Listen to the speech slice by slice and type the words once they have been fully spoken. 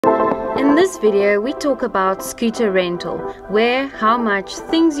In this video, we talk about scooter rental, where, how much,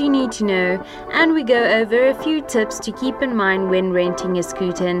 things you need to know, and we go over a few tips to keep in mind when renting a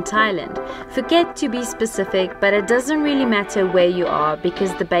scooter in Thailand. Forget to be specific, but it doesn't really matter where you are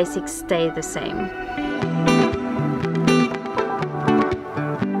because the basics stay the same.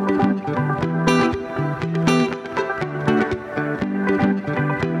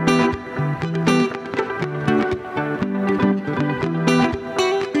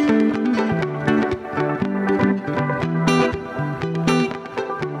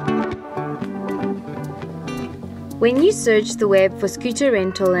 When you search the web for scooter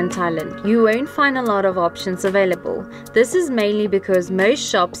rental in Thailand, you won't find a lot of options available. This is mainly because most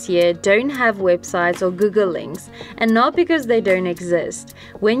shops here don't have websites or Google links, and not because they don't exist.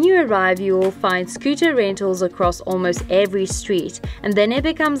 When you arrive, you will find scooter rentals across almost every street, and then it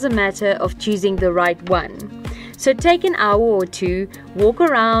becomes a matter of choosing the right one. So take an hour or two, walk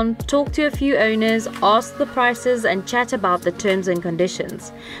around, talk to a few owners, ask the prices and chat about the terms and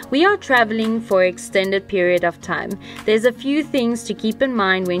conditions. We are traveling for an extended period of time. There's a few things to keep in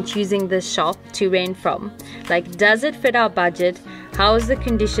mind when choosing the shop to rent from. Like, does it fit our budget? How is the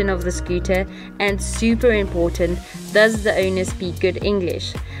condition of the scooter? And super important, does the owner speak good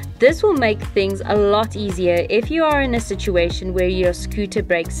English? This will make things a lot easier if you are in a situation where your scooter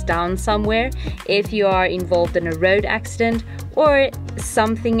breaks down somewhere, if you are involved in a road accident, or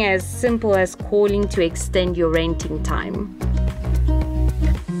something as simple as calling to extend your renting time.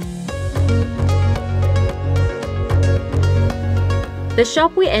 The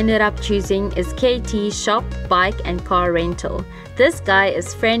shop we ended up choosing is KT Shop Bike and Car Rental. This guy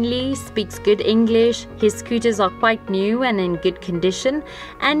is friendly, speaks good English, his scooters are quite new and in good condition,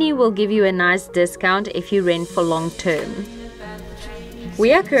 and he will give you a nice discount if you rent for long term.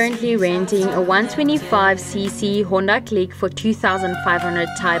 We are currently renting a 125cc Honda Click for 2,500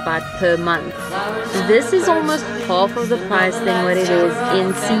 Thai baht per month. This is almost half of the price than what it is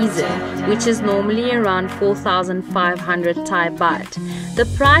in season, which is normally around 4,500 Thai baht. The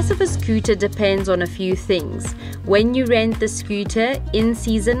price of a scooter depends on a few things. When you rent the scooter, in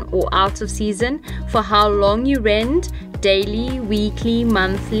season or out of season, for how long you rent, daily, weekly,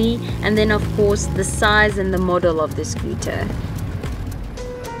 monthly, and then of course the size and the model of the scooter.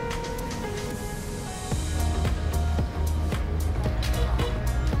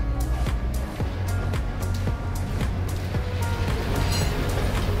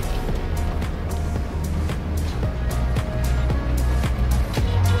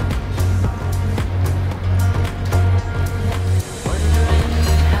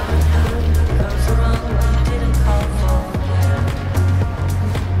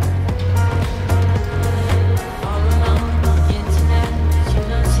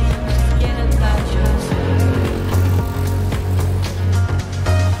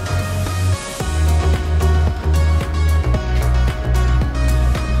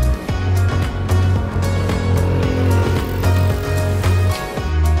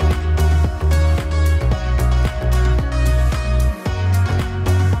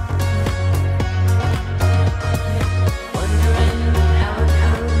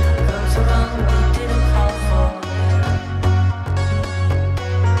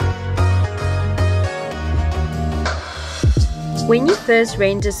 When you first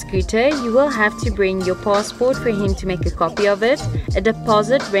rent a scooter, you will have to bring your passport for him to make a copy of it, a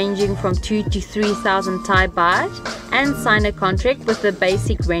deposit ranging from 2,000 to 3,000 Thai baht, and sign a contract with the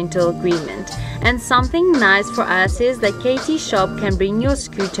basic rental agreement. And something nice for us is that KT Shop can bring your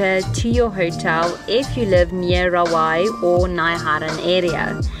scooter to your hotel if you live near Rawai or Harn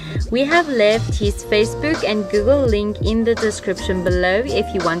area. We have left his Facebook and Google link in the description below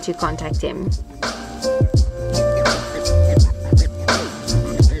if you want to contact him.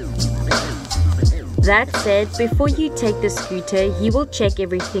 That said, before you take the scooter, he will check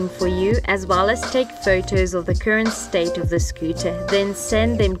everything for you as well as take photos of the current state of the scooter, then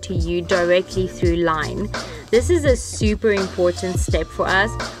send them to you directly through Line. This is a super important step for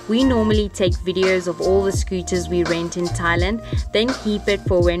us. We normally take videos of all the scooters we rent in Thailand, then keep it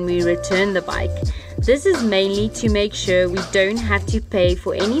for when we return the bike. This is mainly to make sure we don't have to pay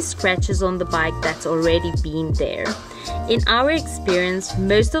for any scratches on the bike that's already been there. In our experience,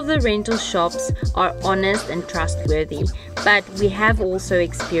 most of the rental shops are honest and trustworthy, but we have also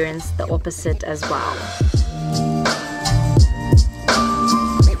experienced the opposite as well.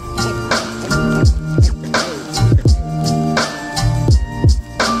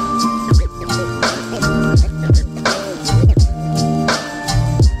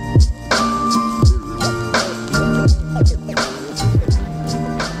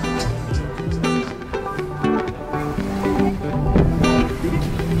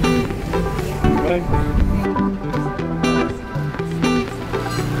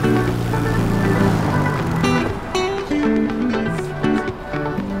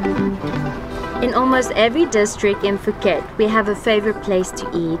 almost every district in Phuket, we have a favorite place to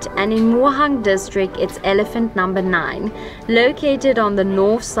eat, and in Muang district, it's Elephant Number 9. Located on the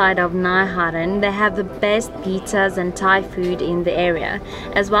north side of Harn, they have the best pizzas and Thai food in the area,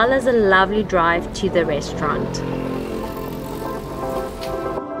 as well as a lovely drive to the restaurant.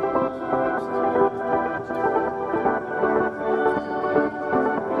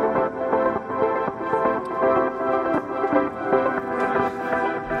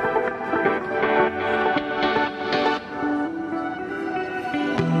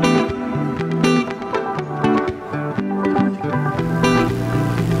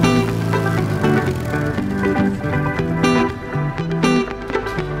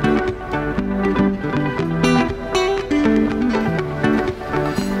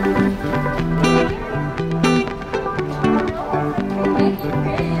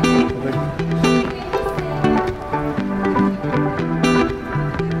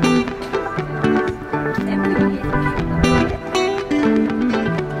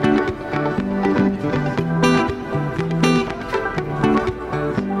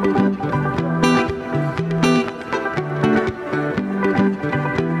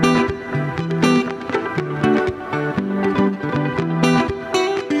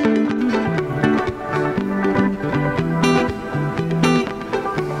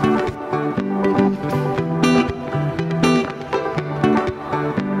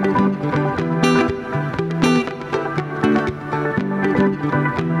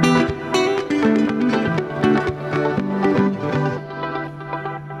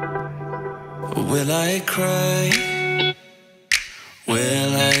 Will I cry